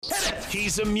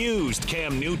He's amused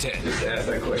Cam Newton. Just ask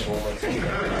that question one more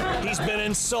time. He's been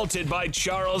insulted by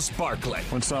Charles Barkley.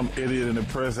 When some idiot in the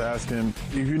press asks him,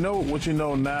 if you know what you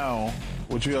know now,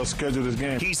 would you schedule this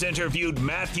game? He's interviewed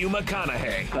Matthew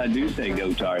McConaughey. I do say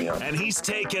go Tar Heels. And he's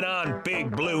taken on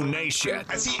Big Blue Nation.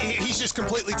 He's just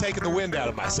completely taken the wind out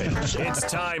of my sails. It's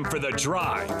time for The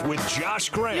Drive with Josh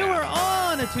Graham. You are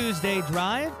on a Tuesday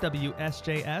Drive,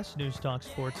 WSJS, News Talk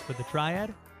Sports for the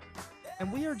Triad.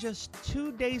 And we are just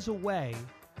 2 days away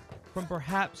from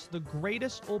perhaps the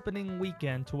greatest opening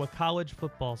weekend to a college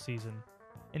football season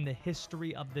in the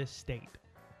history of this state.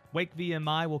 Wake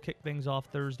VMI will kick things off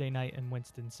Thursday night in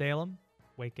Winston-Salem.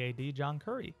 Wake AD John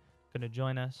Currie going to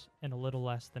join us in a little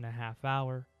less than a half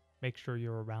hour. Make sure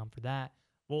you're around for that.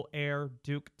 We'll air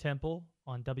Duke Temple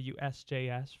on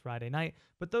WSJS Friday night,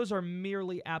 but those are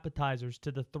merely appetizers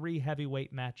to the three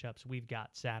heavyweight matchups we've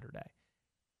got Saturday.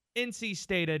 NC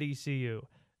State at ECU,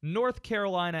 North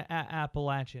Carolina at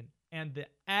Appalachian, and the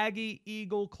Aggie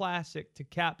Eagle Classic to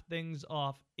cap things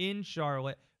off in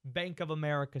Charlotte, Bank of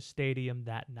America Stadium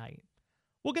that night.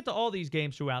 We'll get to all these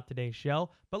games throughout today's show,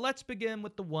 but let's begin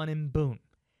with the one in Boone.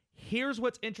 Here's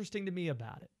what's interesting to me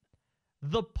about it.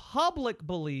 The public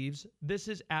believes this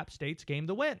is App State's game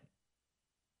to win,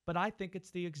 but I think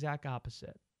it's the exact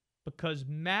opposite because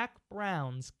Mack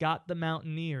Brown's got the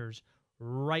Mountaineers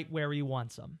right where he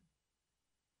wants them.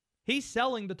 He's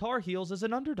selling the Tar Heels as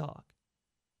an underdog,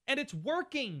 and it's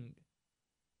working.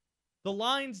 The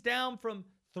line's down from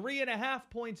 3.5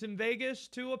 points in Vegas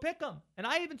to a pick'em. And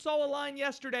I even saw a line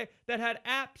yesterday that had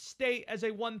App State as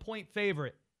a 1-point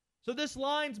favorite. So this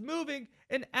line's moving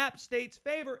in App State's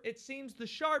favor. It seems the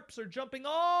Sharps are jumping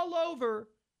all over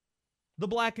the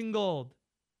black and gold.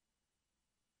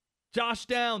 Josh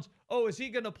Downs, is he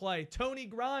going to play? Tony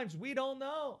Grimes, we don't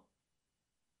know.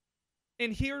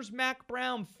 And here's Mack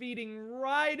Brown feeding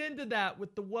right into that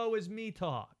with the woe is me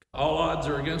talk. All odds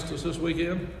are against us this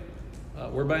weekend.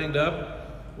 We're banged up.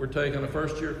 We're taking a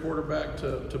first-year quarterback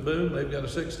to Boone. They've got a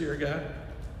sixth-year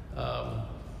guy.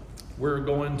 We're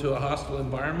going to a hostile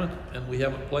environment, and we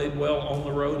haven't played well on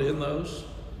the road in those.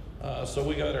 So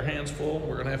we got our hands full.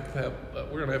 We're gonna have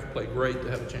to play great to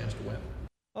have a chance to win.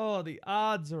 Oh, the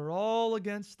odds are all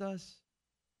against us.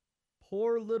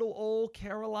 Poor little Ole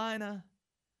Carolina,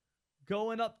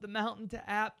 going up the mountain to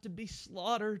App to be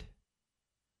slaughtered.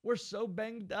 We're so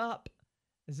banged up.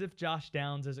 As if Josh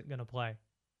Downs isn't going to play.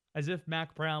 As if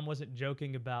Mack Brown wasn't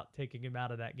joking about taking him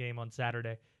out of that game on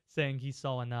Saturday, saying he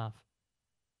saw enough.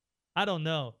 I don't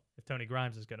know if Tony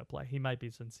Grimes is going to play. He might be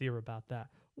sincere about that.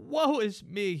 Woe is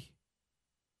me.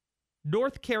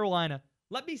 North Carolina,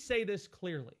 let me say this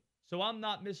clearly so I'm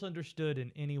not misunderstood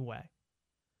in any way.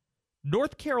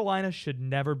 North Carolina should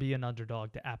never be an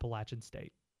underdog to Appalachian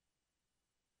State.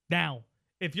 Now,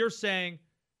 if you're saying,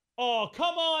 oh,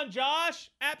 come on, Josh,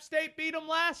 App State beat them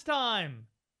last time,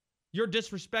 you're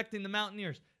disrespecting the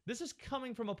Mountaineers. This is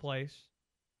coming from a place.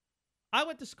 I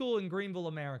went to school in Greenville,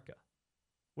 America,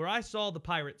 where I saw the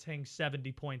Pirates hang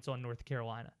 70 points on North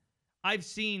Carolina. I've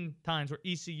seen times where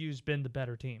ECU's been the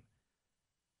better team.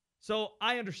 So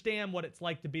I understand what it's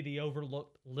like to be the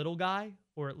overlooked little guy,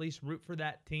 or at least root for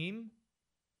that team.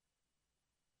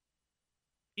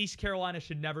 East Carolina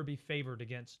should never be favored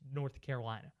against North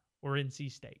Carolina or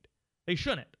NC State. They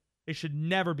shouldn't. They should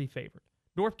never be favored.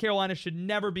 North Carolina should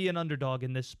never be an underdog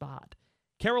in this spot.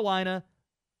 Carolina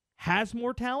has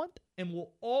more talent and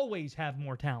will always have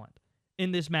more talent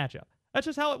in this matchup. That's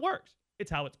just how it works. It's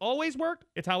how it's always worked.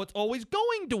 It's how it's always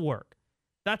going to work.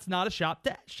 That's not a shot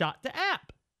to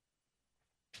App.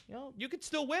 You could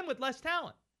still win with less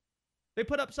talent. They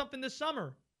put up something this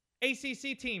summer.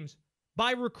 ACC teams,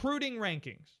 by recruiting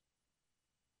rankings,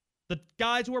 the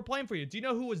guys who are playing for you. Do you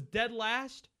know who was dead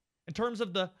last in terms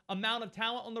of the amount of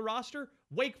talent on the roster?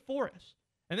 Wake Forest.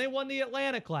 And they won the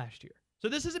Atlantic last year. So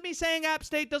this isn't me saying App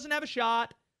State doesn't have a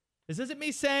shot. This isn't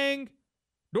me saying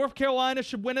North Carolina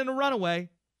should win in a runaway.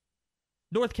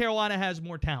 North Carolina has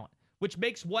more talent, which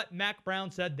makes what Mack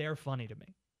Brown said there funny to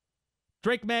me.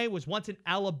 Drake May was once an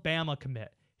Alabama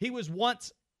commit. He was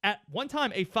once, at one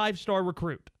time, a 5-star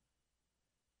recruit.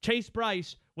 Chase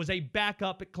Bryce was a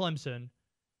backup at Clemson,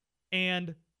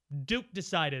 and Duke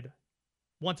decided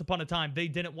once upon a time they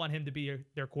didn't want him to be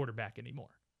their quarterback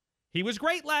anymore. He was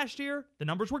great last year. The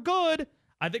numbers were good.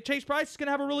 I think Chase Bryce is going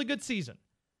to have a really good season.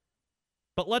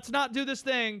 But let's not do this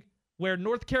thing where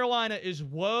North Carolina is,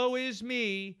 woe is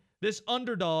me, this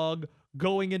underdog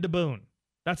going into Boone.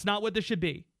 That's not what this should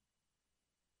be.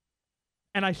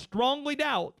 And I strongly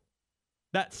doubt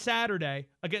that Saturday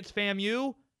against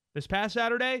FAMU, this past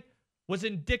Saturday, was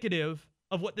indicative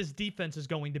of what this defense is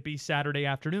going to be Saturday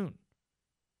afternoon.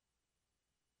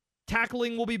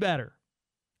 Tackling will be better.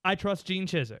 I trust Gene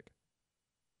Chizik.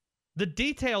 The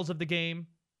details of the game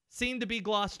seem to be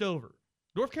glossed over.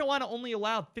 North Carolina only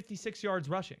allowed 56 yards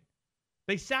rushing.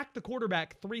 They sacked the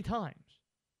quarterback 3 times,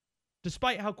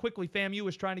 despite how quickly FAMU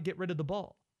was trying to get rid of the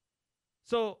ball.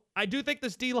 So I do think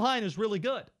this D-line is really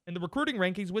good, and the recruiting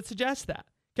rankings would suggest that.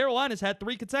 Carolina's had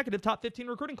 3 consecutive top 15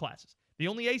 recruiting classes. The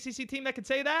only ACC team that can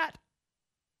say that,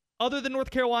 other than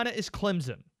North Carolina, is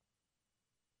Clemson.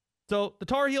 So the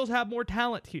Tar Heels have more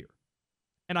talent here.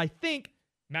 And I think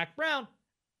Mack Brown,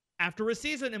 after a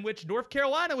season in which North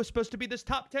Carolina was supposed to be this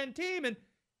top 10 team, and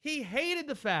he hated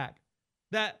the fact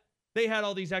that they had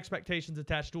all these expectations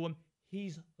attached to him,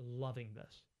 he's loving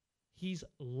this. He's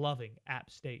loving App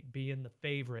State being the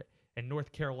favorite and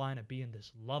North Carolina being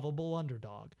this lovable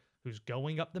underdog who's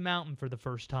going up the mountain for the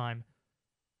first time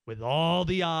with all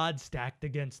the odds stacked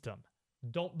against him.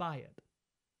 Don't buy it.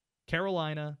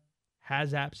 Carolina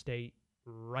has App State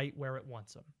right where it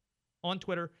wants them. On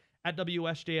Twitter, at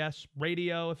WSJS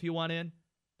Radio, if you want in.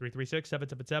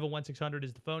 336-777-1600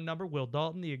 is the phone number. Will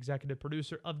Dalton, the executive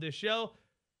producer of this show.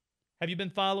 Have you been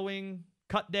following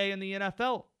cut day in the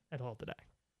NFL at all today?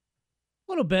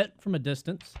 A little bit from a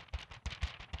distance.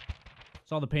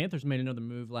 Saw the Panthers made another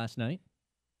move last night.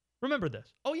 Remember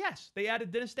this. Oh, yes. They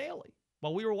added Dennis Daly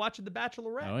while we were watching The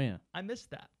Bachelorette. Oh, yeah. I missed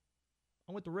that.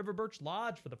 I went to River Birch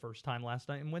Lodge for the first time last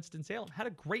night in Winston-Salem. Had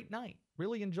a great night.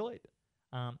 Really enjoyed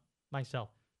it. Myself.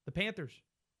 The Panthers.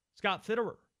 Scott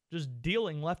Fitterer just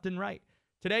dealing left and right.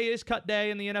 Today is cut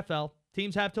day in the NFL.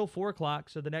 Teams have till 4 o'clock,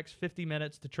 so the next 50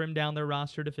 minutes to trim down their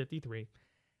roster to 53.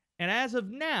 And as of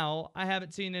now, I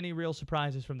haven't seen any real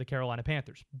surprises from the Carolina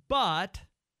Panthers. But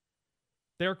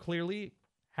there clearly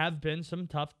have been some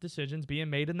tough decisions being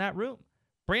made in that room.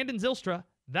 Brandon Zylstra,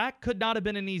 that could not have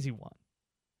been an easy one.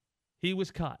 He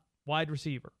was cut, wide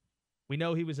receiver. We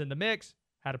know he was in the mix,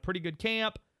 had a pretty good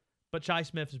camp, but Shi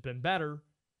Smith has been better.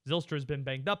 Zylstra has been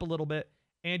banged up a little bit,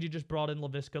 and you just brought in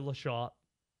Laviska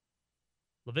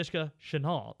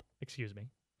Shenault,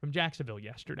 from Jacksonville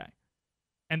yesterday.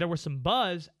 And there was some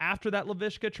buzz after that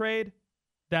Laviska trade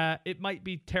that it might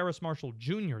be Terrace Marshall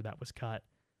Jr. that was cut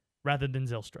rather than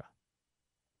Zylstra.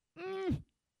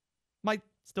 Might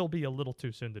still be a little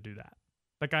too soon to do that.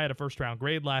 That guy had a first-round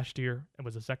grade last year and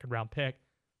was a second-round pick.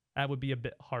 That would be a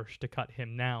bit harsh to cut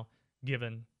him now,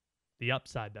 given the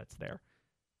upside that's there.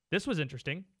 This was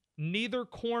interesting. Neither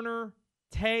corner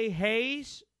Tay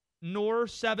Hayes nor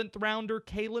 7th-rounder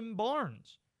Kalen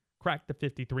Barnes cracked the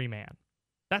 53-man.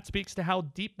 That speaks to how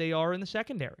deep they are in the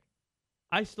secondary.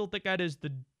 I still think that is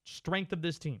the strength of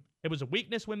this team. It was a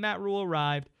weakness when Matt Rule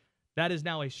arrived. That is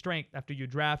now a strength after you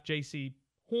draft J.C.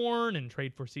 Horn and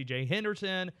trade for C.J.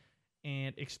 Henderson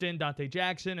and extend Dante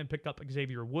Jackson and pick up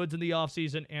Xavier Woods in the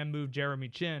offseason and move Jeremy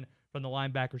Chin from the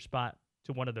linebacker spot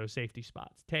to one of those safety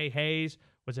spots. Tay Hayes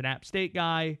was an App State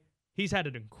guy. He's had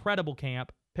an incredible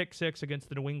camp. Pick 6 against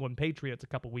the New England Patriots a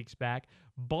couple weeks back.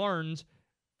 Barnes,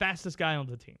 fastest guy on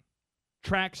the team.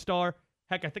 Track star.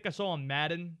 Heck, I think I saw on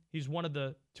Madden, he's one of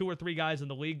the 2 or 3 guys in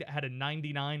the league that had a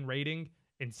 99 rating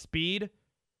in speed.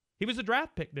 He was a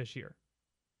draft pick this year.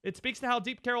 It speaks to how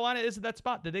deep Carolina is at that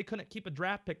spot, that they couldn't keep a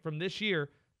draft pick from this year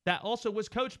that also was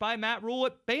coached by Matt Rule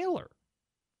at Baylor.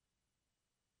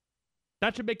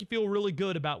 That should make you feel really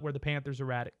good about where the Panthers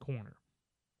are at corner.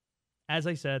 As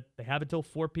I said, they have until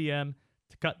 4 p.m.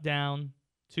 to cut down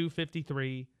to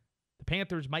 53. The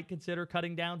Panthers might consider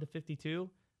cutting down to 52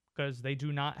 because they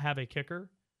do not have a kicker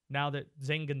now that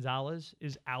Zane Gonzalez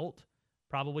is out,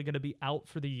 probably going to be out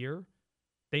for the year.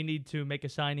 They need to make a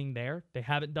signing there. They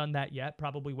haven't done that yet,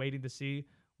 probably waiting to see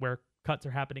where cuts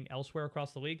are happening elsewhere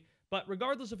across the league. But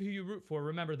regardless of who you root for,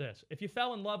 remember this. If you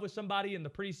fell in love with somebody in the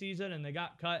preseason and they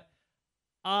got cut,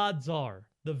 odds are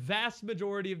the vast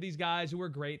majority of these guys who are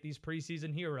great, these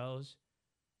preseason heroes,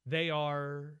 they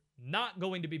are not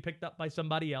going to be picked up by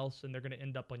somebody else and they're going to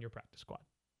end up on your practice squad.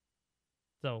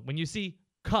 So when you see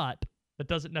cut, that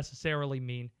doesn't necessarily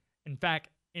mean, in fact,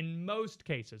 in most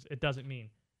cases, it doesn't mean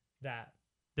that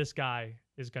this guy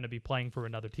is going to be playing for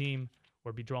another team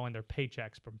or be drawing their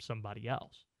paychecks from somebody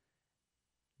else.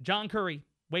 John Currie,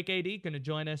 Wake AD, going to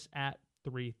join us at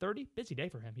 3:30. Busy day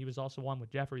for him. He was also on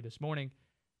with Jeffrey this morning.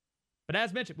 But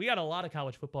as mentioned, we got a lot of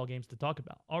college football games to talk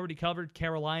about. Already covered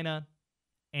Carolina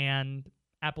and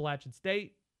Appalachian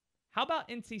State. How about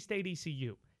NC State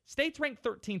ECU? State's ranked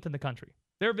 13th in the country.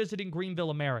 They're visiting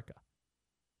Greenville, America.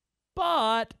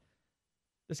 But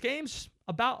this game's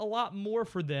about a lot more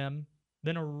for them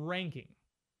than a ranking.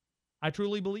 I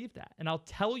truly believe that. And I'll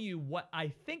tell you what I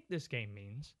think this game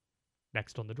means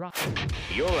next on The Drive.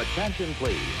 Your attention,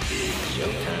 please. It's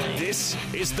showtime. This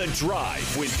is The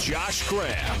Drive with Josh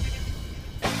Graham.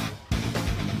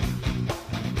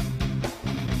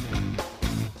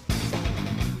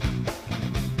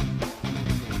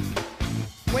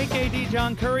 Luke A.D.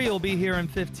 John Currie will be here in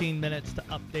 15 minutes to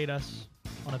update us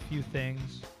on a few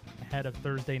things ahead of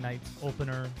Thursday night's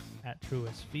opener at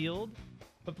Truist Field.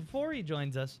 But before he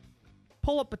joins us,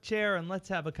 pull up a chair and let's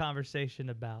have a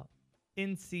conversation about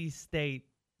NC State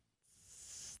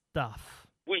stuff.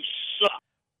 We suck.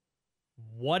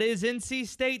 What is NC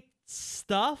State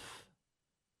stuff?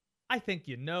 I think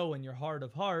you know in your heart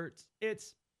of hearts.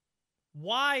 It's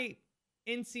why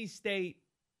NC State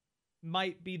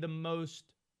might be the most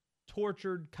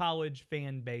tortured college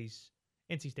fan base.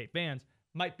 NC State fans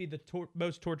might be the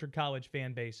most tortured college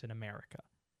fan base in America.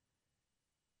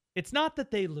 It's not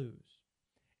that they lose.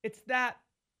 It's that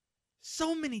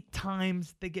so many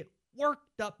times they get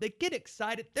worked up, they get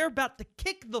excited, they're about to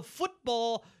kick the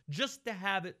football just to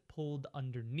have it pulled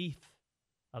underneath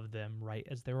of them right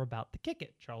as they're about to kick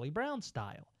it, Charlie Brown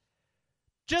style.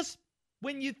 Just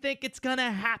when you think it's going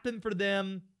to happen for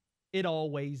them, it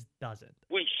always doesn't.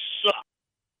 We suck.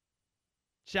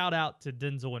 Shout out to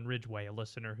Denzel and Ridgeway, a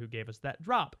listener who gave us that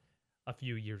drop a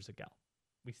few years ago.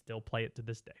 We still play it to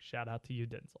this day. Shout out to you,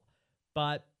 Denzel.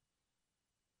 But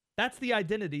that's the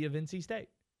identity of NC State.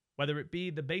 Whether it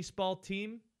be the baseball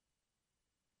team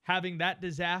having that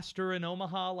disaster in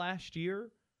Omaha last year,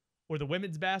 or the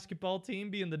women's basketball team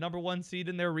being the number 1 seed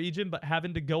in their region but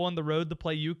having to go on the road to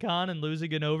play UConn and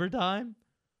losing in overtime,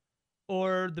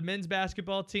 or the men's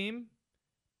basketball team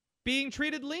being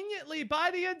treated leniently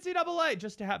by the NCAA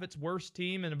just to have its worst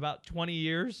team in about 20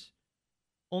 years,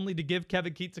 only to give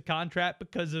Kevin Keatts a contract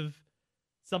because of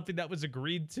something that was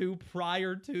agreed to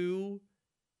prior to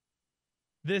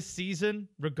this season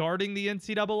regarding the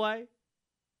NCAA.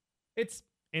 It's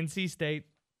NC State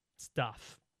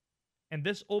stuff. And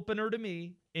this opener to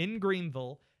me in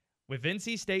Greenville, with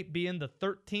NC State being the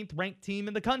 13th ranked team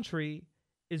in the country,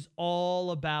 is all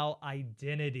about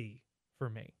identity for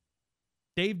me.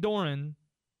 Dave Doeren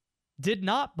did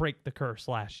not break the curse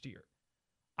last year.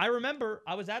 I remember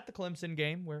I was at the Clemson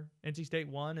game where NC State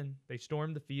won and they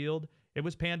stormed the field. It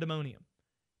was pandemonium.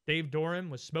 Dave Doeren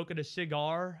was smoking a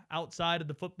cigar outside of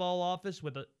the football office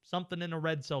with something in a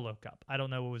red Solo cup. I don't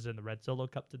know what was in the red Solo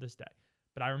cup to this day.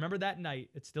 But I remember that night,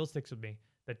 it still sticks with me,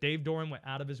 that Dave Doeren went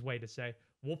out of his way to say,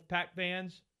 Wolfpack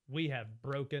fans, we have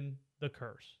broken the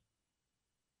curse.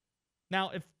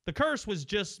 Now, if the curse was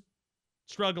just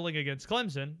struggling against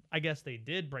Clemson, I guess they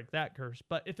did break that curse.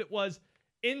 But if it was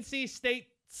NC State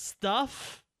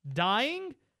stuff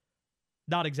dying,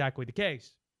 not exactly the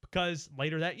case. Because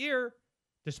later that year,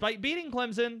 despite beating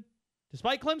Clemson,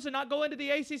 despite Clemson not going to the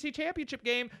ACC championship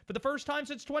game for the first time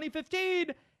since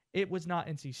 2015, it was not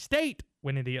NC State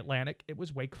winning the Atlantic. It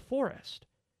was Wake Forest.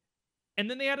 And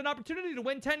then they had an opportunity to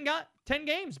win 10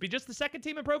 games, be just the second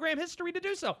team in program history to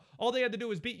do so. All they had to do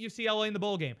was beat UCLA in the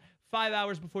bowl game. 5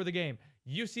 hours before the game,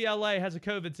 UCLA has a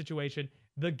COVID situation.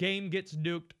 The game gets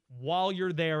nuked while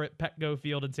you're there at Petco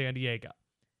Field in San Diego.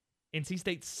 NC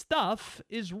State stuff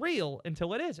is real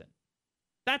until it isn't.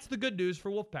 That's the good news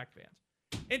for Wolfpack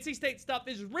fans. NC State stuff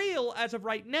is real as of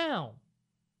right now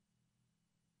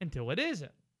until it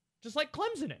isn't. Just like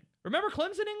Clemsoning. Remember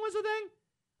Clemsoning was a thing?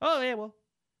 Oh, yeah, well,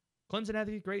 Clemson had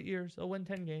these great years. They'll win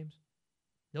 10 games.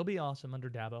 They'll be awesome under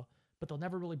Dabo, but they'll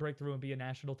never really break through and be a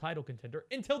national title contender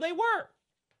until they were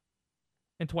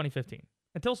in 2015.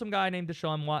 Until some guy named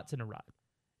Deshaun Watson arrived.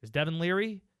 Is Devin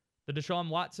Leary the Deshaun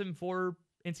Watson for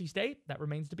NC State? That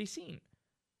remains to be seen.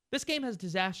 This game has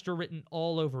disaster written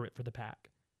all over it for the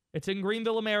Pack. It's in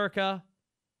Greenville, America,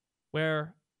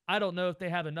 where I don't know if they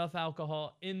have enough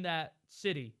alcohol in that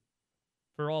city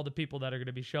for all the people that are going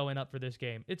to be showing up for this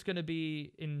game. It's going to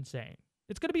be insane.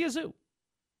 It's going to be a zoo.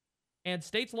 And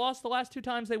State's lost the last 2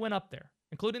 times they went up there,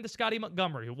 including to Scotty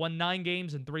Montgomery, who won 9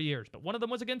 games in 3 years. But one of them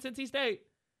was against NC State.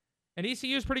 And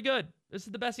ECU is pretty good. This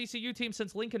is the best ECU team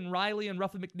since Lincoln Riley and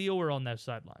Ruffin McNeil were on those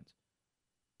sidelines.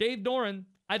 Dave Doeren,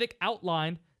 I think,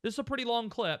 outlined, this is a pretty long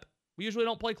clip. We usually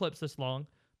don't play clips this long.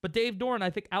 But Dave Doeren, I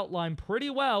think, outlined pretty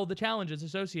well the challenges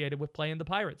associated with playing the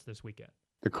Pirates this weekend.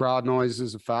 The crowd noise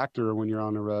is a factor when you're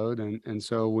on the road. And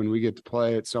so when we get to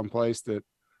play at some place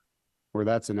where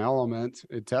that's an element,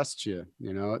 it tests you,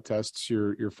 it tests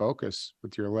your focus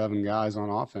with your 11 guys on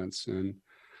offense. And,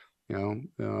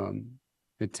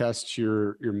 it tests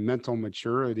your mental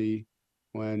maturity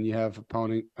when you have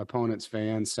opponents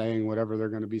fans saying whatever they're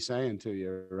going to be saying to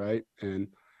you. Right. And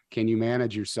can you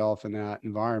manage yourself in that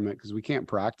environment? Because we can't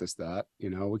practice that,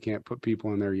 we can't put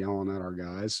people in there yelling at our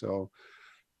guys. So,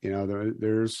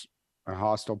 there's a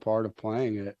hostile part of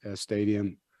playing at a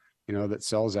stadium, that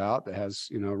sells out, that has,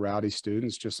 rowdy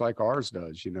students just like ours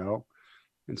does,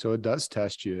 And so it does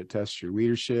test you. It tests your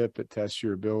leadership. It tests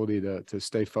your ability to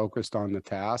stay focused on the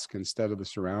task instead of the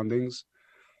surroundings.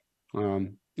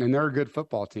 And they're a good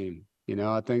football team.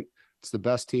 I think it's the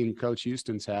best team Coach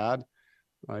Houston's had.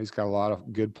 He's got a lot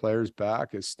of good players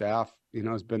back. His staff,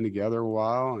 has been together a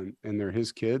while, and they're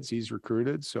his kids he's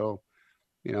recruited. So,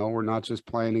 we're not just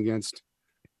playing against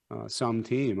some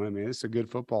team. I mean, it's a good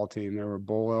football team. They were a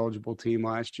bowl eligible team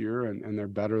last year, and they're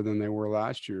better than they were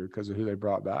last year because of who they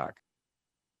brought back.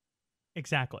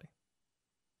 Exactly.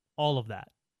 All of that.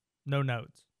 No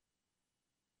notes.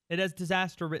 It has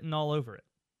disaster written all over it.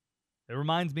 It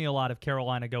reminds me a lot of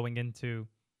Carolina going into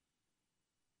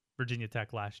Virginia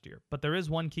Tech last year. But there is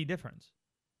one key difference.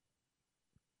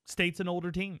 State's an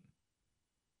older team.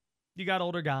 You got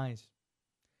older guys.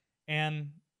 And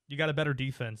you got a better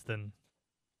defense than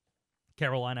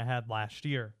Carolina had last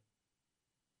year.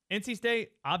 NC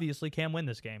State obviously can win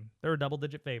this game. They're a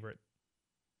double-digit favorite.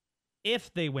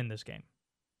 If they win this game,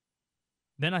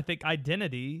 then I think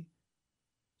identity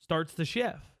starts to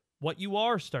shift. What you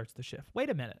are starts to shift. Wait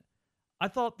a minute. I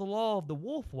thought the law of the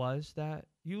wolf was that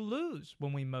you lose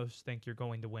when we most think you're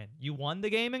going to win. You won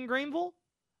the game in Greenville?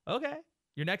 Okay.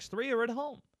 Your next 3 are at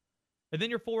home. And then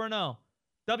you're 4-0.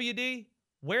 WD,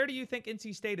 where do you think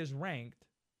NC State is ranked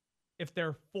if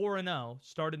they're 4-0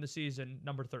 starting the season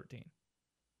number 13?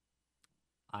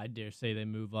 I dare say they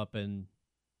move up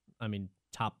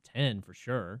top 10 for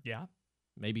sure. Yeah.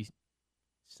 Maybe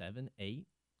 7, 8.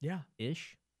 Yeah.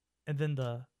 Ish. And then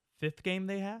the 5th game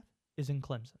they have is in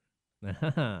Clemson.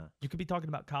 You could be talking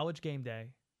about College game day.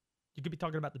 You could be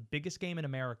talking about the biggest game in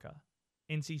America,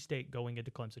 NC State going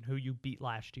into Clemson, who you beat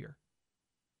last year.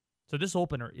 So this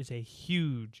opener is a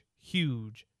huge,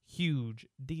 huge, huge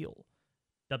deal.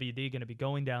 WD going to be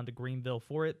going down to Greenville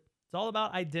for it. It's all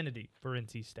about identity for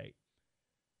NC State.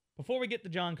 Before we get to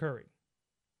John Currie,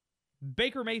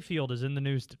 Baker Mayfield is in the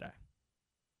news today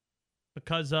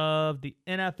because of the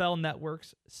NFL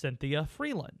Network's Cynthia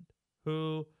Freeland,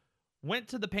 who went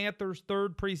to the Panthers'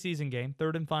 third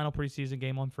and final preseason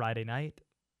game on Friday night.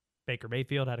 Baker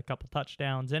Mayfield had a couple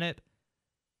touchdowns in it.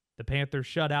 The Panthers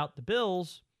shut out the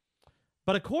Bills.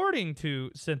 But according to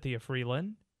Cynthia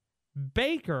Freeland,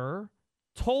 Baker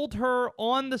told her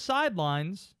on the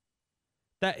sidelines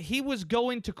that he was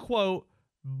going to, quote,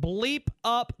 bleep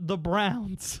up the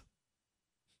Browns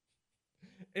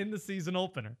in the season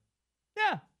opener.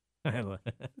 Yeah.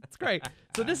 That's great.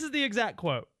 So this is the exact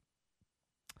quote.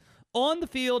 On the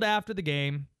field after the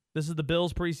game, this is the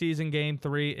Bills preseason game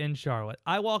 3 in Charlotte.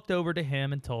 I walked over to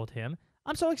him and told him,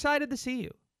 I'm so excited to see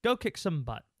you. Go kick some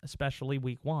butt, especially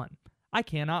week 1. I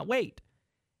cannot wait.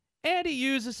 And he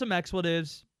uses some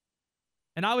expletives.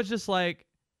 And I was just like,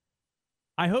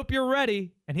 I hope you're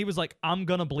ready. And he was like, I'm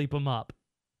going to bleep him up.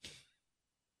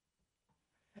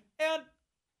 And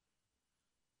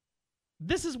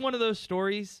this is one of those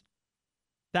stories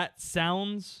that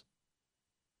sounds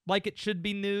like it should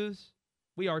be news.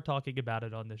 We are talking about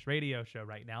it on this radio show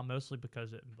right now, mostly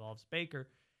because it involves Baker.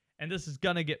 And this is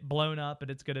going to get blown up, and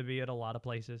it's going to be at a lot of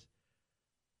places.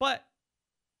 But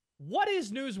what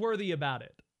is newsworthy about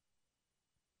it?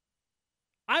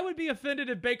 I would be offended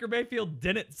if Baker Mayfield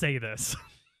didn't say this.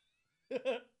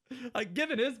 Like,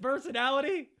 given his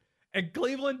personality and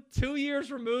Cleveland 2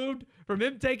 years removed from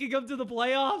him taking him to the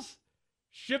playoffs,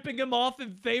 shipping him off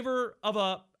in favor of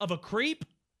a creep.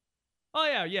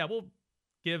 Oh, yeah, we'll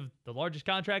give the largest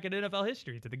contract in NFL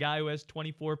history to the guy who has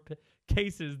 24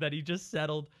 cases that he just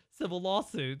settled civil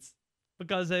lawsuits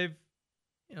because of,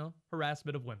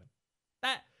 harassment of women.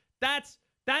 That's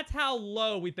how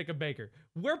low we think of Baker.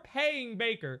 We're paying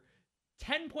Baker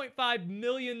 $10.5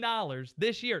 million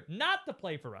this year not to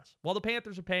play for us, while the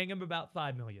Panthers are paying him about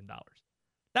 $5 million.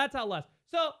 That's how less.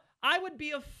 So I would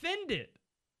be offended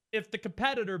if the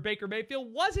competitor, Baker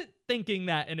Mayfield, wasn't thinking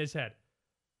that in his head.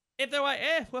 If they're like,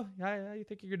 how you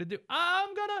think you're going to do?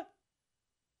 I'm going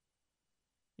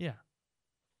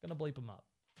to bleep him up.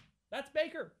 That's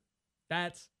Baker.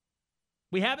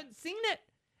 We haven't seen it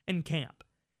in camp.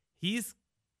 He's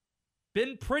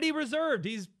been pretty reserved.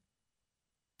 He's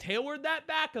tailored that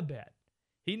back a bit.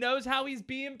 He knows how he's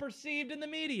being perceived in the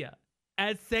media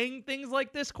as saying things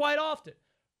like this quite often.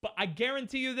 But I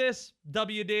guarantee you this,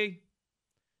 WD,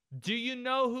 do you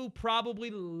know who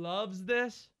probably loves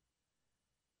this?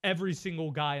 Every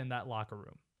single guy in that locker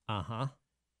room. Uh-huh.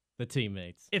 The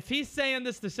teammates. If he's saying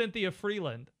this to Cynthia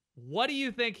Freeland, what do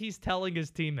you think he's telling his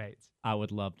teammates? I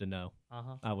would love to know.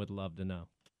 Uh-huh. I would love to know.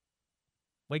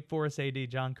 Wake Forest AD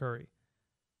John Currie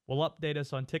will update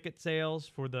us on ticket sales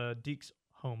for the Deeks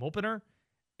home opener,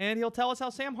 and he'll tell us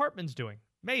how Sam Hartman's doing.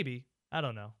 Maybe. I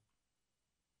don't know.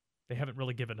 They haven't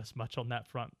really given us much on that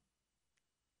front.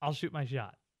 I'll shoot my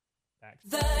shot. Thanks.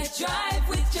 The Drive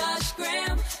with Josh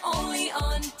Graham, only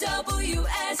on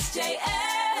WSJS.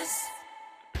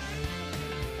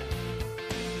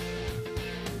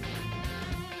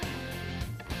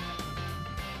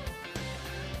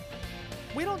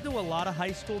 to a lot of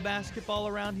high school basketball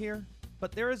around here,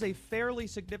 but there is a fairly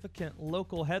significant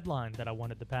local headline that I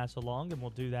wanted to pass along, and we'll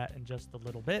do that in just a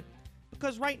little bit.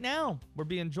 Because right now, we're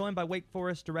being joined by Wake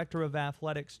Forest Director of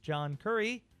Athletics, John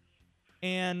Currie.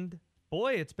 And,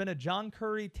 boy, it's been a John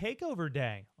Currie takeover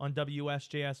day on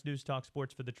WSJS News Talk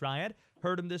Sports for the Triad.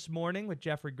 Heard him this morning with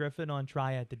Jeffrey Griffin on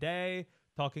Triad Today,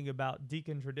 talking about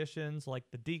Deacon traditions like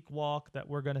the Deke Walk that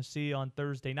we're going to see on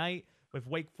Thursday night, with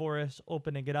Wake Forest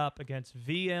opening it up against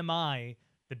VMI,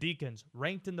 the Deacons,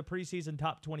 ranked in the preseason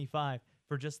top 25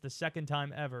 for just the second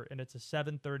time ever, and it's a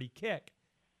 7:30 kick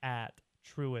at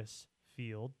Truist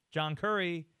Field. John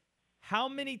Currie, how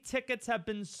many tickets have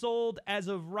been sold as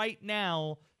of right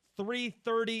now,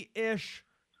 3:30-ish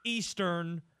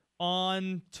Eastern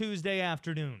on Tuesday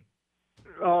afternoon?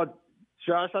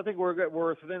 Josh, I think we're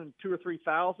within 2,000 or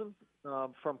 3,000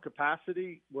 from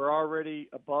capacity. We're already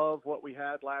above what we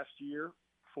had last year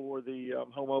for the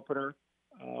home opener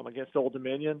against Old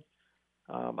Dominion.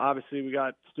 Obviously, we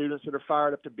got students that are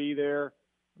fired up to be there.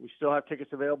 We still have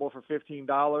tickets available for $15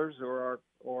 or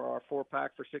our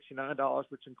 4-pack for $69,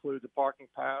 which includes a parking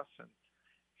pass. And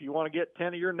if you want to get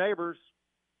 10 of your neighbors,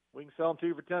 we can sell them to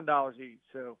you for $10 each.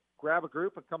 So grab a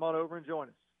group and come on over and join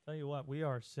us. Tell you what, we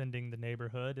are sending the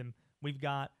neighborhood, and we've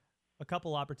got a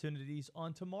couple opportunities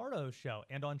on tomorrow's show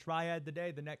and on Triad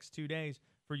Today the next 2 days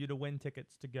for you to win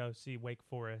tickets to go see Wake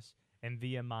Forest and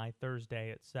VMI Thursday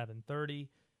at 7:30.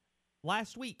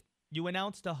 Last week, you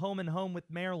announced a home and home with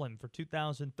Maryland for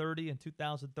 2030 and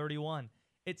 2031.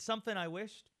 It's something I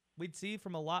wished we'd see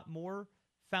from a lot more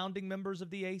founding members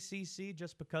of the ACC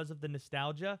just because of the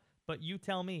nostalgia. But you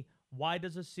tell me, why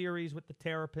does a series with the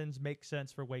Terrapins make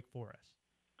sense for Wake Forest?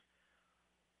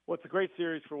 Well, it's a great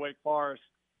series for Wake Forest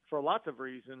for lots of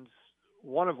reasons,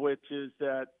 one of which is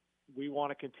that we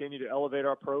want to continue to elevate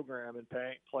our program and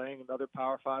playing another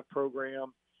Power 5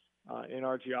 program in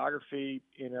our geography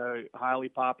in a highly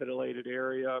populated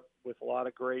area with a lot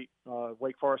of great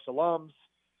Wake Forest alums,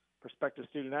 prospective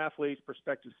student athletes,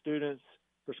 prospective students,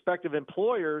 prospective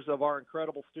employers of our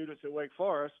incredible students at Wake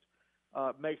Forest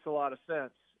makes a lot of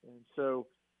sense. And so,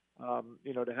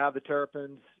 to have the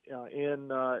Terrapins in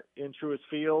Truist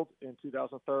Field in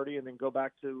 2030 and then go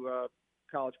back to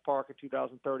College Park in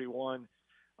 2031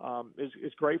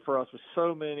 is great for us with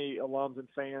so many alums and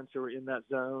fans who are in that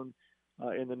zone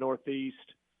in the Northeast.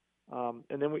 And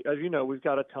then, as you know, we've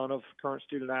got a ton of current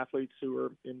student athletes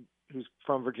who's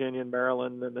from Virginia and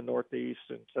Maryland and the Northeast,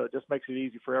 and so it just makes it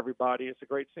easy for everybody. It's a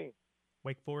great scene.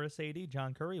 Wake Forest AD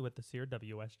John Currie with us here,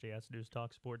 WSJS News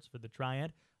Talk Sports for the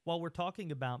Triad. While we're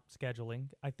talking about scheduling,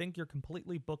 I think you're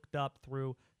completely booked up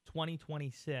through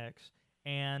 2026.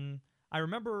 And I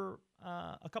remember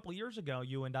a couple years ago,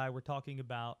 you and I were talking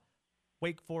about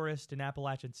Wake Forest and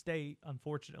Appalachian State.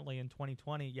 Unfortunately, in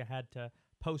 2020, you had to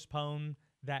postpone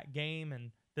that game.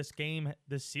 And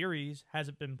this series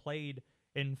hasn't been played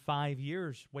in 5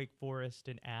 years, Wake Forest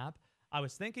and App. I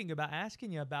was thinking about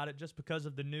asking you about it just because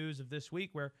of the news of this week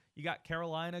where you got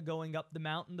Carolina going up the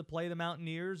mountain to play the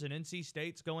Mountaineers and NC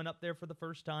State's going up there for the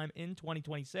first time in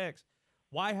 2026.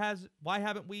 Why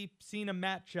haven't we seen a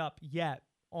matchup yet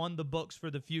on the books for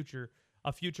the future,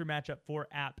 a future matchup for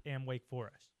App and Wake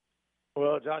Forest?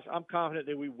 Well, Josh, I'm confident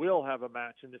that we will have a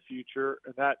match in the future,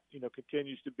 and that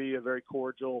continues to be a very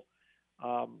cordial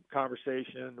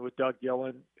conversation with Doug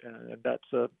Gillen, and that's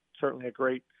certainly a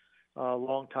great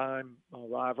long-time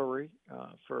rivalry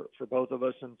for both of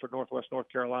us and for Northwest North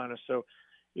Carolina. So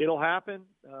it'll happen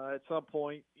at some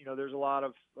point. There's a lot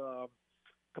of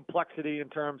complexity in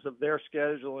terms of their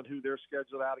schedule and who they're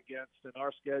scheduled out against, and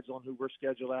our schedule and who we're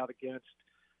scheduled out against,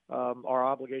 our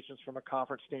obligations from a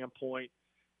conference standpoint.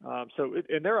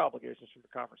 And their obligations from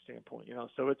a conference standpoint.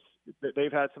 So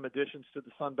they've had some additions to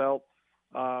the Sun Belt.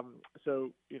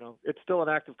 It's still an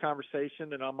active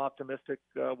conversation, and I'm optimistic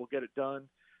we'll get it done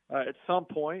at some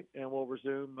point, and we'll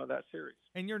resume that series.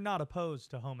 And you're not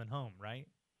opposed to home and home, right?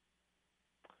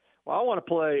 Well, I want to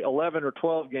play 11 or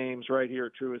 12 games right here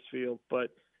at Truist Field, but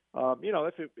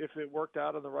if it worked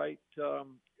out in the right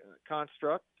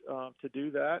construct to do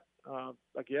that,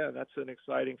 again, that's an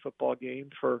exciting football game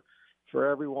for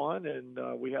everyone.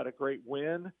 And we had a great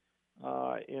win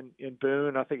in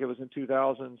Boone. I think it was in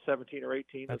 2017 or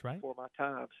 18. That's right. Before my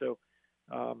time. So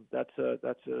that's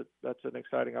an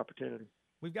exciting opportunity.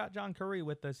 We've got John Currie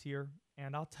with us here,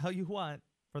 and I'll tell you what,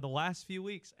 for the last few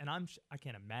weeks, and I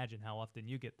can't imagine how often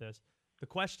you get this, the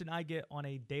question I get on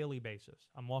a daily basis.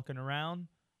 I'm walking around,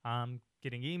 I'm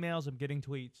getting emails, I'm getting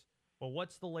tweets. Well,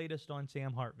 what's the latest on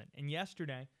Sam Hartman? And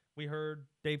yesterday, we heard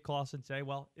Dave Clawson say,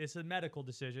 well, it's a medical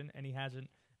decision, and he hasn't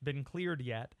been cleared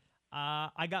yet.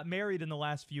 I got married in the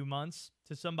last few months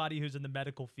to somebody who's in the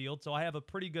medical field, so I have a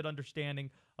pretty good understanding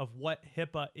of what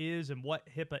HIPAA is and what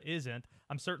HIPAA isn't.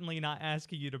 I'm certainly not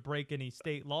asking you to break any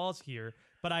state laws here,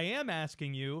 but I am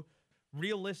asking you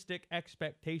realistic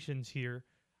expectations here.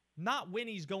 Not when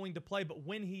he's going to play, but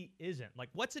when he isn't. Like,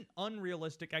 what's an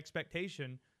unrealistic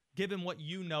expectation given what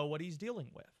you know what he's dealing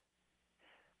with?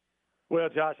 Well,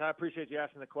 Josh, I appreciate you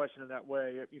asking the question in that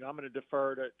way. I'm going to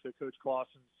defer to Coach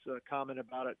Clausen's comment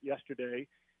about it yesterday.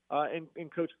 And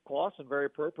Coach Clausen very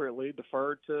appropriately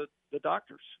deferred to the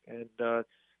doctors. And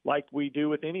like we do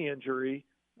with any injury,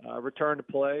 return to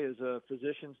play is a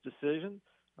physician's decision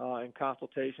in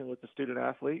consultation with the student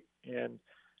athlete. And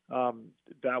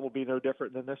that will be no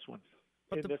different than this one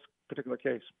this particular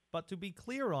case. But to be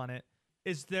clear on it,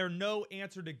 is there no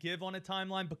answer to give on a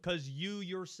timeline because you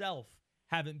yourself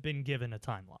haven't been given a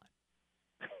timeline?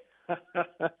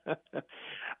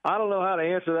 I don't know how to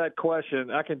answer that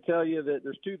question. I can tell you that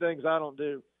there's two things I don't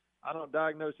do. I don't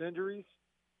diagnose injuries,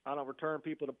 I don't return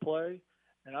people to play,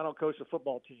 and I don't coach a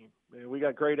football team. I mean, we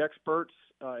got great experts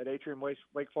at Atrium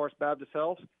Wake Forest Baptist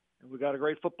Health, and we got a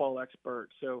great football expert.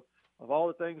 So of all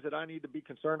the things that I need to be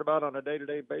concerned about on a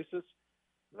day-to-day basis,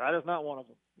 that is not one of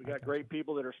them. We got great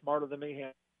people that are smarter than me.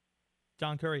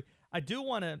 John Currie, I do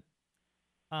want to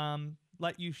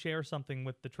let you share something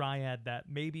with the Triad that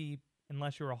maybe,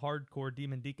 unless you're a hardcore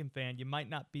Demon Deacon fan, you might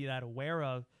not be that aware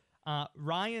of.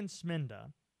 Ryan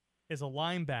Sminda is a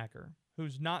linebacker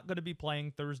who's not going to be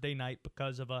playing Thursday night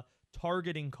because of a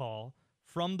targeting call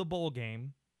from the bowl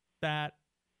game that,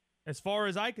 as far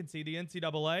as I can see, the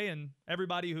NCAA and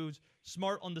everybody who's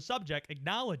smart on the subject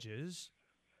acknowledges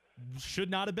should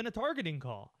not have been a targeting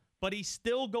call. But he's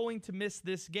still going to miss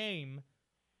this game.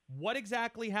 What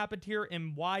exactly happened here,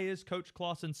 and why is Coach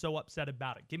Clausen so upset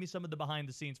about it? Give me some of the behind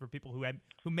the scenes for people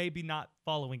who may be not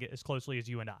following it as closely as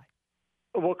you and I.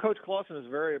 Well, Coach Clausen is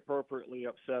very appropriately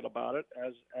upset about it,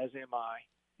 as am I.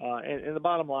 And the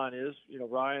bottom line is,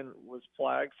 Ryan was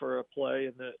flagged for a play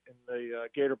in the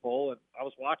Gator Bowl, and I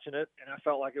was watching it, and I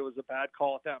felt like it was a bad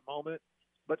call at that moment.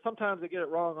 But sometimes they get it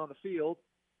wrong on the field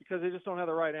because they just don't have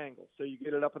the right angle. So you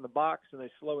get it up in the box and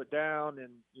they slow it down and,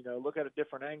 look at it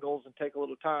different angles and take a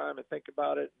little time and think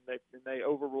about it, and they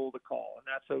overrule the call, and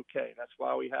that's okay. That's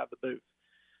why we have the booth.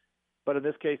 But in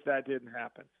this case, that didn't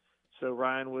happen. So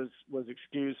Ryan was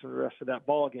excused from the rest of that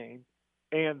ball game.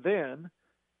 And then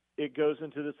it goes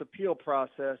into this appeal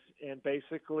process, and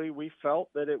basically we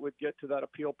felt that it would get to that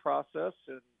appeal process,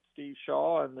 and Steve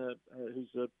Shaw, who's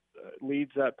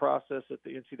leads that process at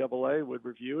the NCAA, would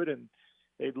review it, and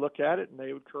they'd look at it and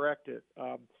they would correct it.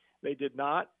 They did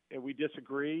not, and we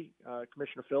disagree.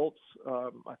 Commissioner Phillips,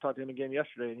 I talked to him again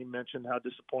yesterday, and he mentioned how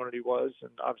disappointed he was, and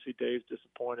obviously Dave's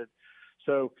disappointed.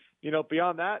 So,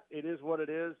 beyond that, it is what it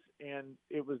is, and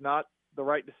it was not the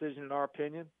right decision in our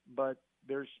opinion, but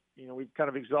we've kind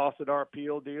of exhausted our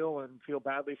appeal deal and feel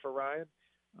badly for Ryan,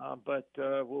 but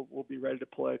we'll be ready to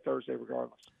play Thursday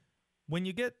regardless. When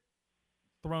you get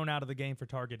thrown out of the game for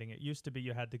targeting, it used to be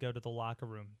you had to go to the locker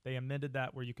room. They amended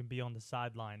that where you can be on the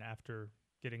sideline after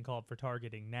getting called for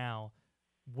targeting. Now,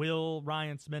 will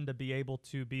Ryan Sminda be able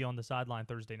to be on the sideline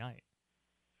Thursday night?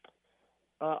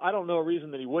 I don't know a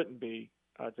reason that he wouldn't be,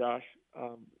 Josh.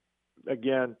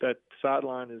 Again, that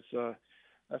sideline is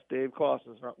that's Dave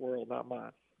Clausen's world, not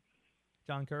mine.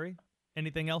 John Currie,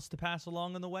 anything else to pass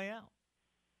along on the way out?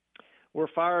 We're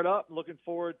fired up. Looking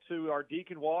forward to our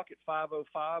Deacon Walk at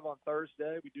 5:05 on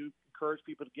Thursday. We do encourage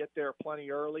people to get there plenty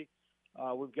early.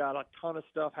 We've got a ton of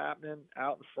stuff happening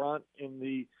out in front in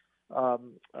the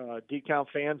Deacon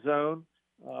fan zone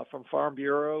from Farm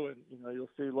Bureau, and you'll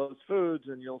see Lowe's Foods,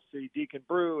 and you'll see Deacon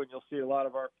Brew, and you'll see a lot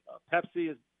of our Pepsi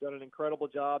has done an incredible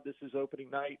job. This is opening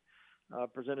night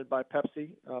presented by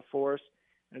Pepsi for us.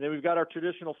 And then we've got our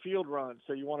traditional field run.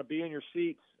 So you want to be in your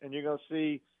seats, and you're going to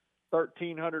see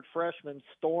 1,300 freshmen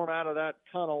storm out of that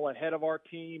tunnel ahead of our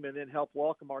team and then help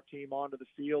welcome our team onto the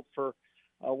field for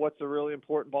what's a really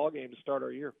important ball game to start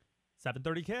our year.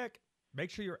 7:30 kick. Make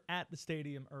sure you're at the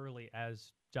stadium early,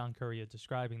 as John Currie is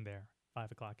describing there.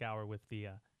 5 o'clock hour with the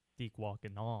Deke Walk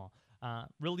and all.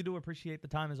 Really do appreciate the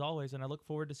time as always, and I look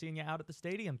forward to seeing you out at the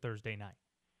stadium Thursday night.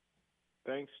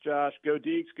 Thanks, Josh. Go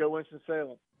Deeks. Go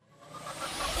Winston-Salem.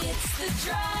 It's The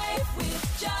Drive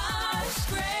with Josh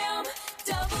Graham,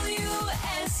 WSJS.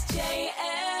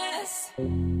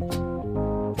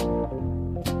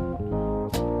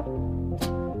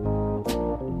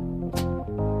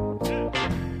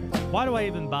 Why do I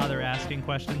even bother asking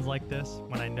questions like this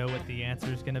when I know what the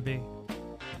answer is going to be?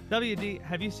 WD,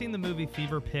 have you seen the movie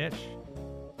Fever Pitch?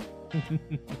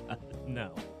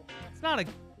 No. It's not a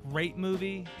great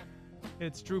movie.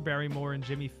 It's Drew Barrymore and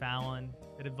Jimmy Fallon.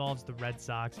 It involves the Red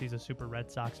Sox. He's a super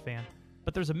Red Sox fan.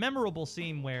 But there's a memorable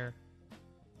scene where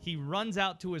he runs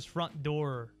out to his front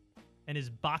door in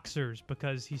his boxers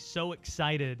because he's so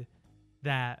excited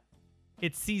that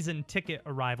it's season ticket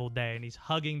arrival day, and he's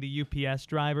hugging the UPS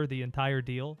driver the entire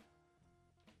deal.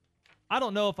 I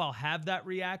don't know if I'll have that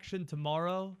reaction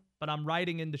tomorrow, but I'm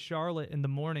riding into Charlotte in the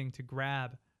morning to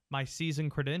grab my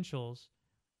season credentials,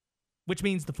 which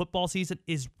means the football season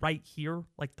is right here.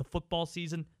 Like the football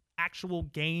season, actual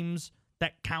games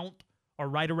that count are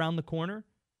right around the corner.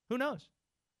 Who knows?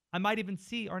 I might even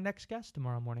see our next guest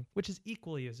tomorrow morning, which is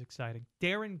equally as exciting.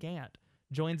 Darin Gantt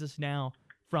joins us now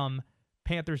from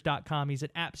Panthers.com. He's an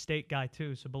App State guy,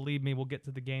 too, so believe me, we'll get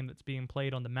to the game that's being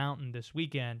played on the mountain this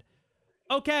weekend.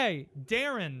 Okay,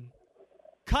 Darin,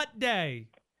 cut day.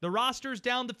 The roster's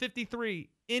down to 53.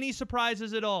 Any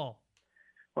surprises at all?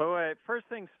 Well, wait, first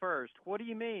things first. What do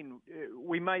you mean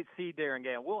we might see Darin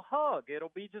Gantt? We'll hug.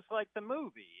 It'll be just like the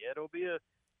movie. It'll be a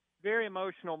very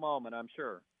emotional moment, I'm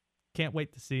sure. Can't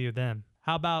wait to see you then.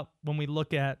 How about when we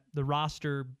look at the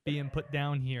roster being put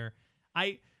down here?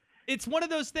 It's one of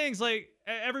those things, like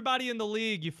everybody in the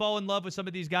league, you fall in love with some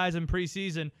of these guys in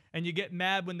preseason, and you get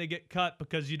mad when they get cut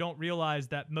because you don't realize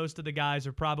that most of the guys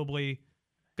are probably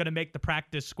going to make the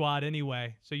practice squad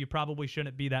anyway, so you probably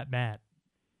shouldn't be that mad.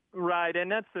 Right,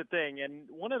 and that's the thing. And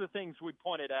one of the things we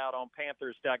pointed out on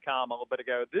Panthers.com a little bit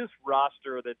ago, this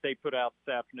roster that they put out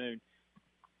this afternoon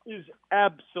is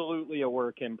absolutely a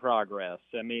work in progress.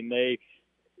 I mean, they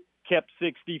kept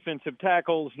 6 defensive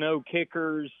tackles, no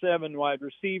kickers, 7 wide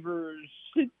receivers.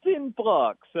 It's in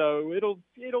flux, so it'll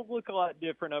look a lot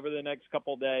different over the next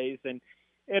couple of days. And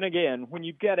again, when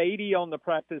you've got 80 on the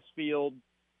practice field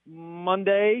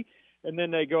Monday, and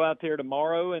then they go out there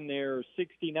tomorrow and they're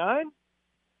 69,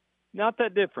 not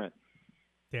that different.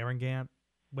 Darin Gantt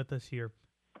with us here.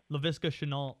 Laviska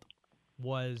Shenault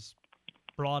was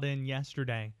brought in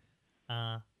yesterday,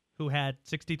 who had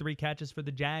 63 catches for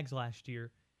the Jags last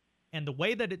year. And the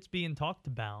way that it's being talked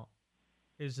about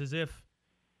is as if,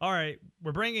 all right,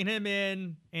 we're bringing him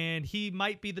in, and he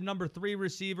might be the number 3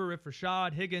 receiver if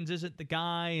Rashad Higgins isn't the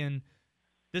guy, and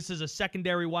this is a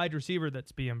secondary wide receiver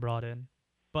that's being brought in.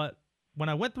 But when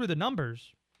I went through the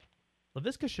numbers,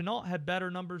 Laviska Shenault had better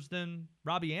numbers than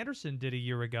Robbie Anderson did a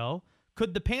year ago.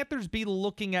 Could the Panthers be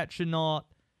looking at Shenault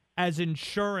as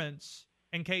insurance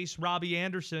in case Robbie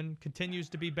Anderson continues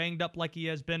to be banged up like he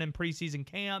has been in preseason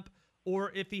camp,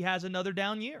 or if he has another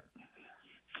down year?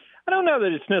 I don't know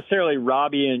that it's necessarily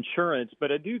Robbie insurance,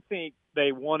 but I do think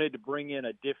they wanted to bring in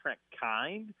a different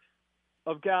kind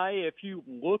of guy. If you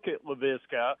look at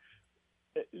Laviska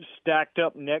stacked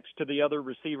up next to the other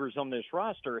receivers on this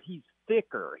roster, he's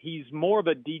thicker. He's more of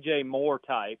a DJ Moore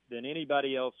type than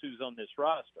anybody else who's on this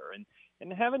roster.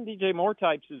 And having DJ Moore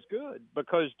types is good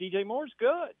because DJ Moore's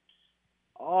good.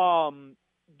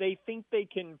 They think they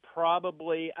can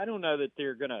probably – I don't know that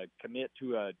they're going to commit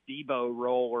to a Debo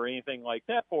role or anything like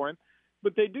that for him,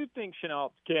 but they do think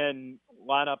Shenault can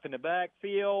line up in the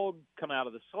backfield, come out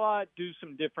of the slot, do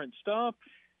some different stuff.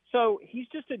 So he's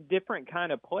just a different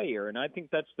kind of player, and I think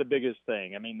that's the biggest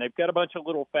thing. I mean, they've got a bunch of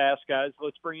little fast guys.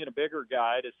 Let's bring in a bigger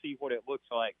guy to see what it looks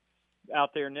like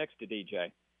out there next to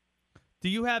DJ. Do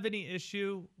you have any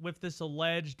issue with this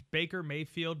alleged Baker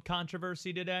Mayfield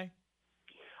controversy today?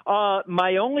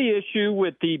 My only issue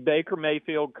with the Baker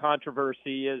Mayfield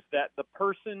controversy is that the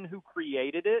person who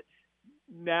created it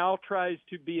now tries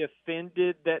to be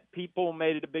offended that people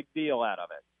made it a big deal out of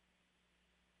it.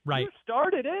 Right. You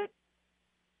started it.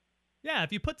 Yeah,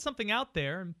 if you put something out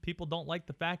there and people don't like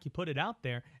the fact you put it out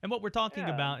there, and what we're talking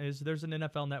about is there's an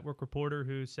NFL Network reporter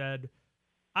who said,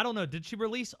 I don't know, did she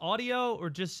release audio or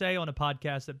just say on a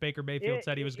podcast that Baker Mayfield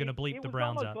said he was going to bleep the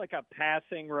Browns out? It was almost like a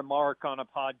passing remark on a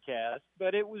podcast,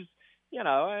 but it was, you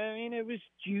know, I mean, it was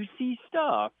juicy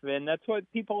stuff, and that's what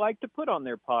people like to put on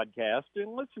their podcast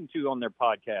and listen to on their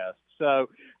podcast. So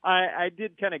I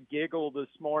did kind of giggle this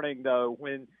morning, though,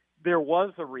 when there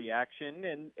was a reaction,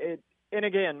 and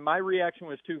again, my reaction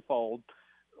was twofold.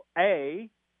 A,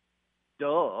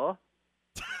 duh.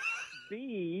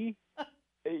 B,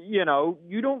 you know,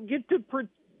 you don't get to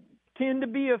pretend to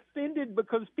be offended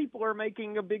because people are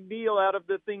making a big deal out of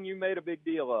the thing you made a big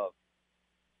deal of.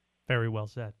 Very well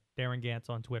said. Darin Gantt's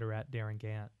on Twitter at Darin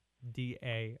Gantt,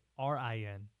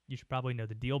 D-A-R-I-N. You should probably know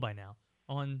the deal by now.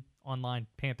 Online,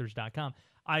 Panthers.com.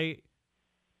 I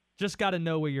just got to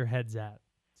know where your head's at.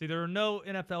 See, there are no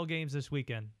NFL games this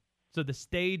weekend, so the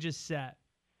stage is set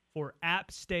for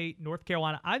App State, North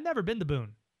Carolina. I've never been to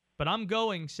Boone, but I'm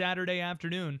going Saturday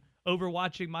afternoon over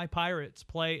watching my Pirates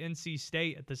play NC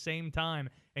State at the same time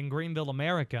in Greenville,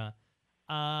 America.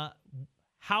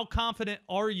 How confident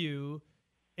are you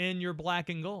in your black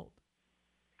and gold?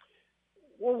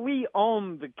 Well, we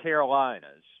own the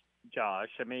Carolinas, Josh.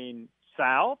 I mean,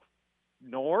 South,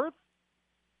 North,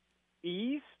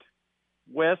 East,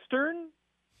 Western,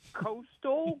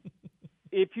 Coastal.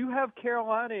 If you have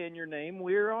Carolina in your name,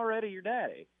 we're already your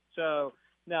daddy. So,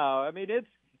 no, I mean,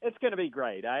 it's going to be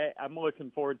great. I'm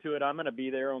looking forward to it. I'm going to be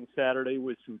there on Saturday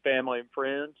with some family and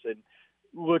friends and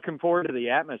looking forward to the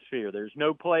atmosphere. There's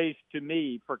no place to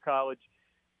me for college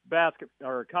basketball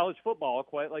or college football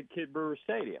quite like Kid Brewer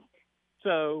Stadium.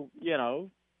 So,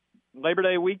 Labor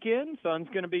Day weekend, sun's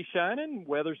going to be shining,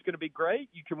 weather's going to be great.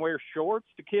 You can wear shorts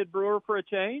to Kid Brewer for a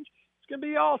change. It's going to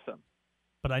be awesome.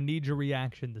 But I need your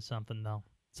reaction to something, though.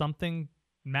 Something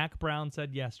Mack Brown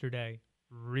said yesterday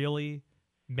really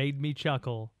made me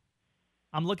chuckle.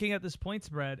 I'm looking at this point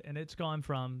spread, and it's gone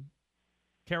from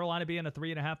Carolina being a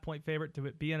 3.5-point favorite to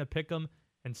it being a pick'em.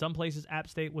 In some places, App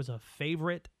State was a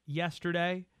favorite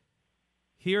yesterday.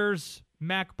 Here's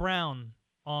Mack Brown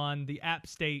on the App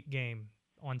State game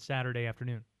on Saturday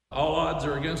afternoon. All odds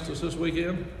are against us this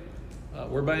weekend.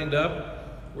 We're banged up.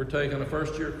 We're taking a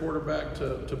first-year quarterback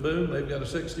to Boone. They've got a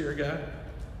sixth-year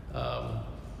guy.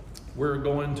 We're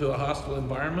going to a hostile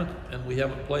environment, and we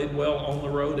haven't played well on the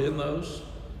road in those.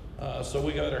 So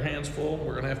we got our hands full.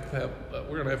 We're going to have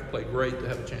to play great to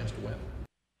have a chance to win.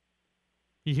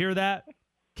 You hear that?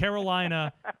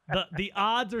 Carolina, the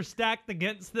odds are stacked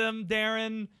against them,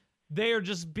 Darin. They're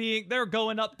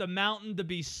going up the mountain to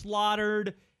be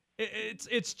slaughtered.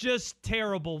 It's just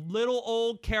terrible. Little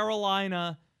old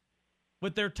Carolina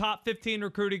with their top 15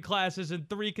 recruiting classes in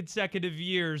 3 consecutive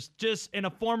years, just in a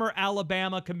former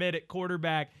Alabama committed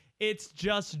quarterback. It's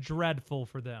just dreadful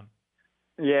for them.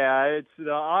 Yeah,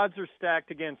 the odds are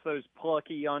stacked against those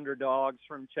plucky underdogs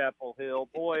from Chapel Hill.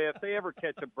 Boy, if they ever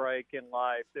catch a break in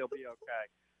life, they'll be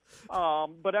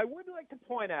okay. But I would like to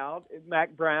point out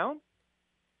Mack Brown,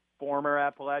 former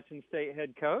Appalachian State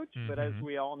head coach, but as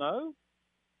we all know,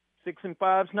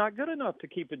 6-5 is not good enough to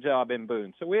keep a job in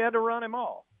Boone, so we had to run him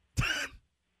off.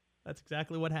 That's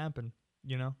exactly what happened.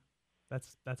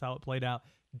 That's how it played out.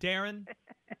 Darin,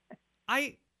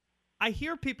 I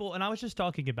hear people, and I was just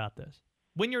talking about this.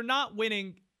 When you're not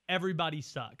winning, everybody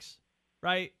sucks,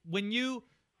 right? When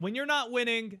you're not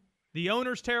winning, the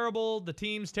owner's terrible, the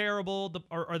team's terrible,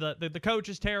 the coach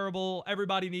is terrible.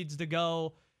 Everybody needs to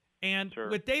go. And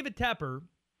with David Tepper,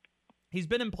 he's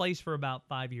been in place for about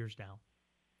 5 years now.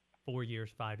 4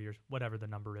 years, 5 years, whatever the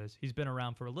number is. He's been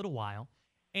around for a little while.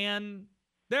 And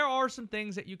there are some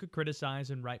things that you could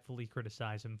criticize and rightfully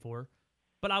criticize him for.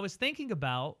 But I was thinking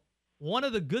about one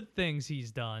of the good things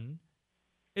he's done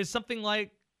is something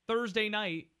like Thursday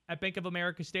night at Bank of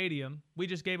America Stadium. We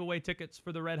just gave away tickets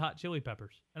for the Red Hot Chili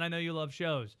Peppers. And I know you love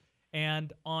shows.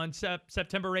 And on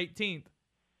September 18th,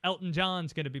 Elton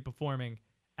John's going to be performing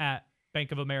at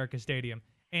Bank of America Stadium.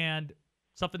 And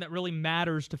something that really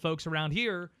matters to folks around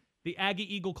here, the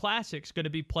Aggie Eagle Classic's going to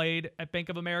be played at Bank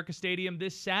of America Stadium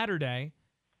this Saturday.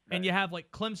 And you have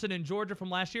like Clemson and Georgia from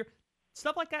last year.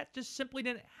 Stuff like that just simply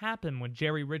didn't happen when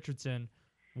Jerry Richardson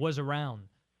was around.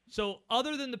 So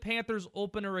other than the Panthers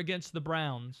opener against the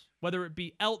Browns, whether it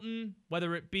be Elton,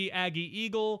 whether it be Aggie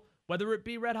Eagle, whether it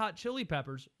be Red Hot Chili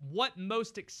Peppers, what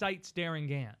most excites Darin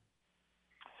Gantt?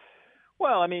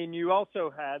 Well, I mean, you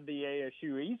also had the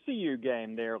ASU-ECU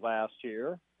game there last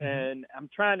year, and I'm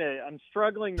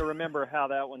struggling to remember how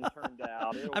that one turned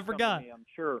out. I forgot. I'm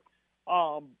sure.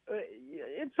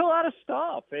 It's a lot of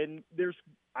stuff, and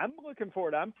I'm looking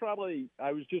forward. I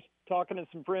was just talking to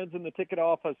some friends in the ticket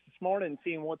office this morning,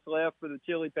 seeing what's left for the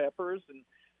Chili Peppers and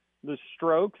the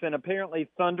Strokes, and apparently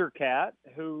Thundercat,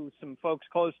 who some folks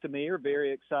close to me are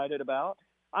very excited about.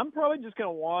 I'm probably just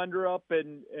going to wander up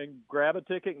and grab a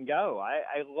ticket and go.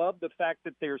 I love the fact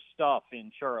that there's stuff in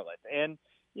Charlotte, and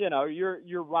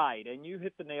you're right, and you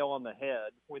hit the nail on the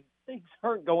head. When things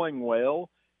aren't going well,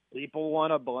 people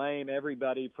want to blame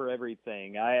everybody for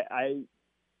everything. I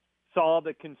saw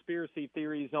the conspiracy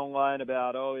theories online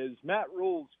about, is Matt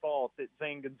Rule's fault that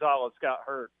Zane Gonzalez got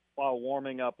hurt while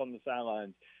warming up on the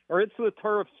sidelines? Or it's the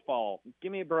turf's fault.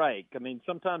 Give me a break. I mean,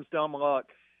 sometimes dumb luck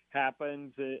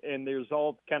happens, and there's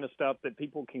all kind of stuff that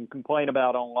people can complain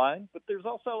about online, but there's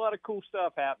also a lot of cool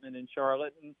stuff happening in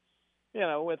Charlotte. And,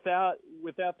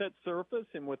 without that surface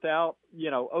and without,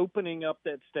 opening up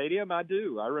that stadium, I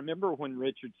remember when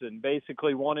Richardson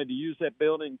basically wanted to use that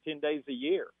building 10 days a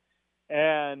year.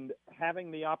 And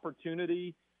having the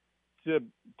opportunity to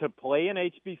play an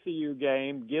HBCU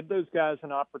game, give those guys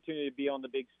an opportunity to be on the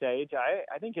big stage,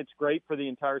 I think it's great for the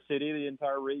entire city, the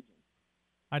entire region.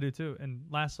 I do too. And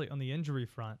lastly, on the injury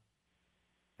front,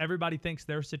 everybody thinks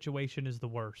their situation is the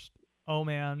worst. Oh,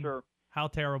 man. Sure. How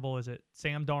terrible is it?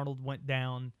 Sam Darnold went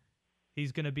down.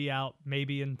 He's going to be out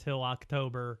maybe until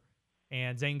October,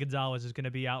 and Zane Gonzalez is going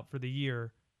to be out for the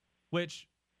year, which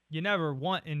you never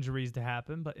want injuries to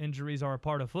happen, but injuries are a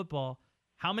part of football.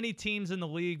 How many teams in the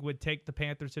league would take the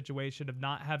Panthers situation of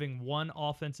not having one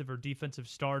offensive or defensive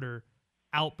starter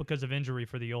out because of injury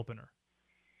for the opener?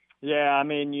 Yeah, I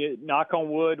mean, you knock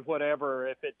on wood, whatever.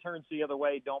 If it turns the other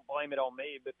way, don't blame it on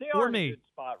me. But they are in a good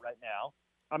spot right now.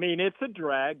 I mean, it's a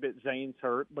drag that Zane's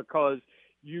hurt because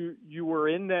you were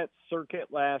in that circuit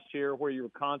last year where you were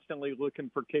constantly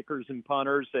looking for kickers and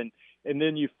punters, and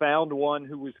then you found one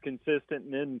who was consistent,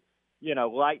 and then,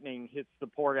 lightning hits the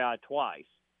poor guy twice.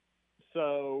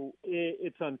 So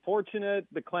it's unfortunate.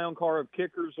 The clown car of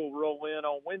kickers will roll in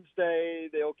on Wednesday.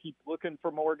 They'll keep looking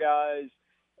for more guys,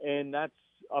 and that's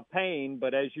a pain.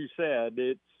 But as you said,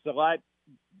 it's a lot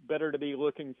better to be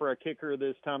looking for a kicker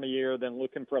this time of year than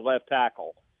looking for a left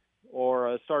tackle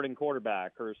or a starting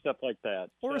quarterback or stuff like that.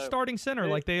 Or a starting center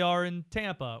like they are in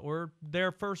Tampa, or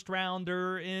their first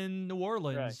rounder in New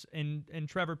Orleans, and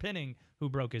Trevor Penning, who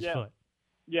broke his foot.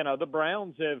 The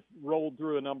Browns have rolled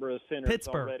through a number of centers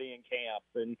already in camp.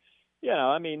 And,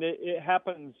 I mean, it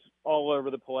happens all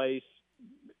over the place.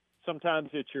 Sometimes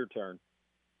it's your turn.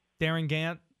 Darin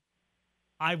Gantt,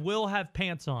 I will have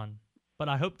pants on, but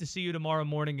I hope to see you tomorrow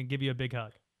morning and give you a big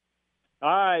hug. All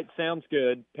right, sounds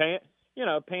good.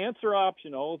 Pants are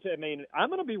optional. I mean, I'm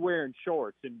going to be wearing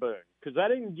shorts in Boone because I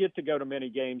didn't get to go to many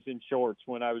games in shorts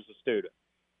when I was a student.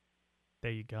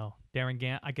 There you go. Darin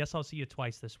Gantt, I guess I'll see you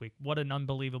twice this week. What an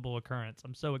unbelievable occurrence.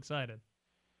 I'm so excited.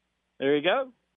 There you go.